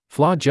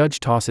Flaw judge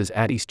tosses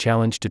Atty's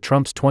challenge to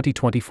Trump's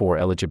 2024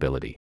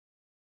 eligibility.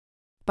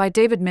 By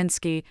David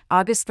Minsky,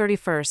 August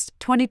 31,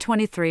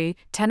 2023,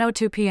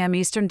 10:02 p.m.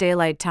 Eastern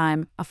Daylight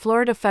Time, a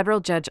Florida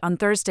federal judge on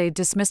Thursday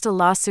dismissed a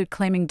lawsuit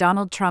claiming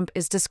Donald Trump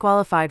is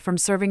disqualified from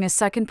serving a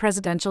second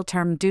presidential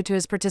term due to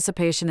his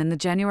participation in the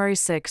January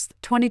 6,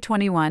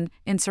 2021,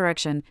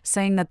 insurrection,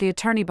 saying that the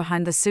attorney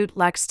behind the suit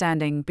lacks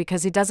standing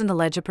because he doesn't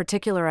allege a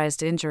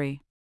particularized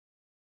injury.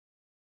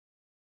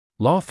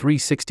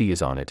 Law360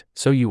 is on it,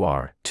 so you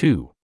are,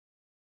 too.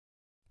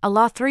 A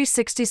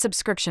Law360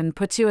 subscription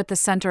puts you at the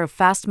center of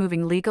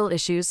fast-moving legal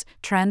issues,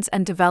 trends,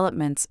 and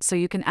developments so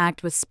you can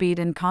act with speed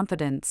and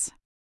confidence.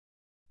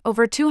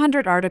 Over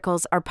 200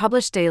 articles are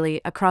published daily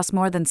across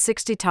more than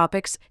 60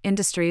 topics,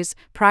 industries,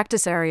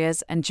 practice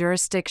areas, and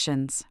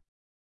jurisdictions.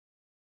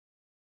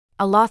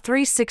 A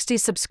Law360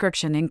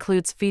 subscription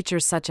includes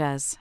features such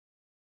as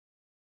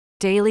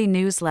daily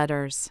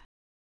newsletters,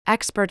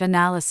 expert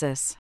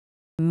analysis,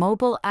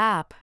 mobile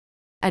app,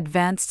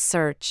 advanced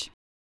search,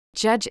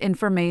 judge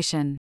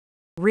information,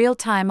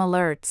 real-time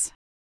alerts,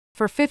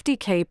 for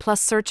 $50K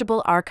plus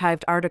searchable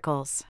archived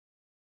articles,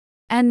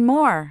 and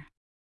more.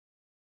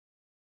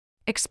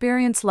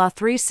 Experience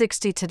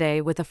Law360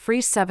 today with a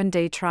free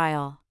 7-day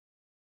trial.